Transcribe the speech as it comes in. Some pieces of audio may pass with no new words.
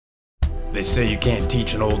They say you can't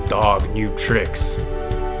teach an old dog new tricks,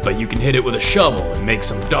 but you can hit it with a shovel and make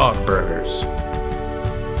some dog burgers.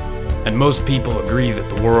 And most people agree that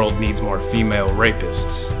the world needs more female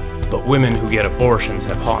rapists, but women who get abortions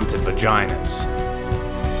have haunted vaginas.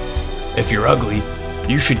 If you're ugly,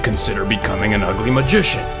 you should consider becoming an ugly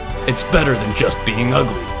magician. It's better than just being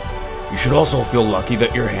ugly. You should also feel lucky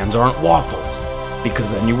that your hands aren't waffles, because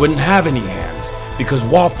then you wouldn't have any hands, because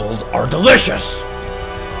waffles are delicious!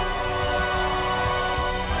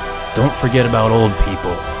 Don't forget about old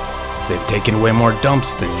people. They've taken away more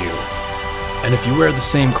dumps than you. And if you wear the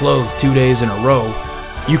same clothes 2 days in a row,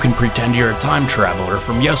 you can pretend you're a time traveler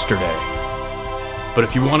from yesterday. But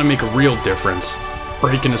if you want to make a real difference,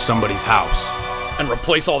 break into somebody's house and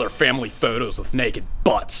replace all their family photos with naked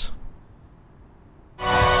butts.